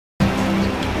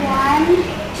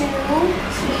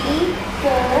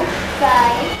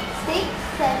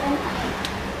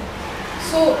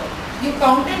So you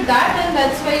counted that and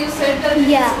that's why you said that it's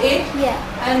 8? Yeah.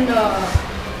 And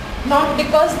not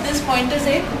because this point is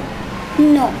 8?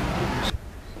 No.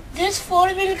 This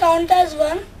 4 will count as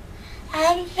 1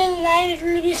 and till 9 it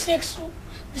will be 6.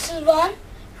 This is 1,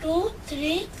 2,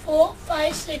 3, 4,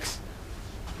 5, 6.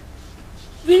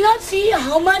 We'll not see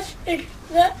how much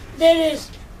there is.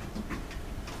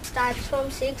 Starts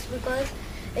from 6 because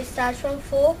it starts from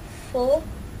 4, 4,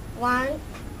 1,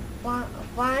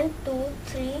 2,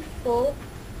 3, 4,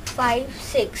 5,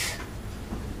 6.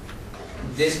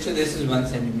 This to this is 1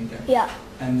 centimeter. Yeah.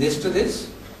 And this to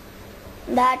this?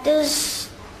 That is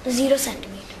 0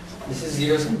 centimeters. This is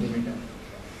 0 centimeter.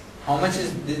 How much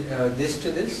is this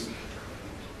to this?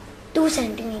 2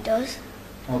 centimeters.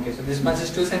 Okay, so this much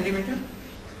is 2 centimeter?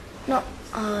 No.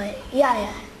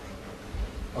 Yeah.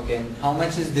 Okay, and how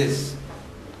much is this?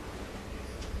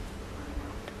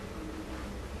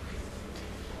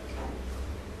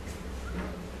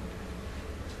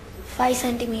 Five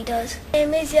centimeters. My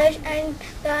name is Yash and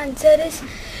the answer is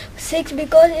 6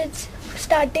 because it's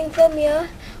starting from here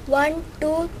 1,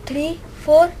 2, 3,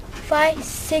 4, 5,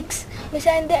 6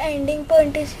 and the ending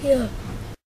point is here.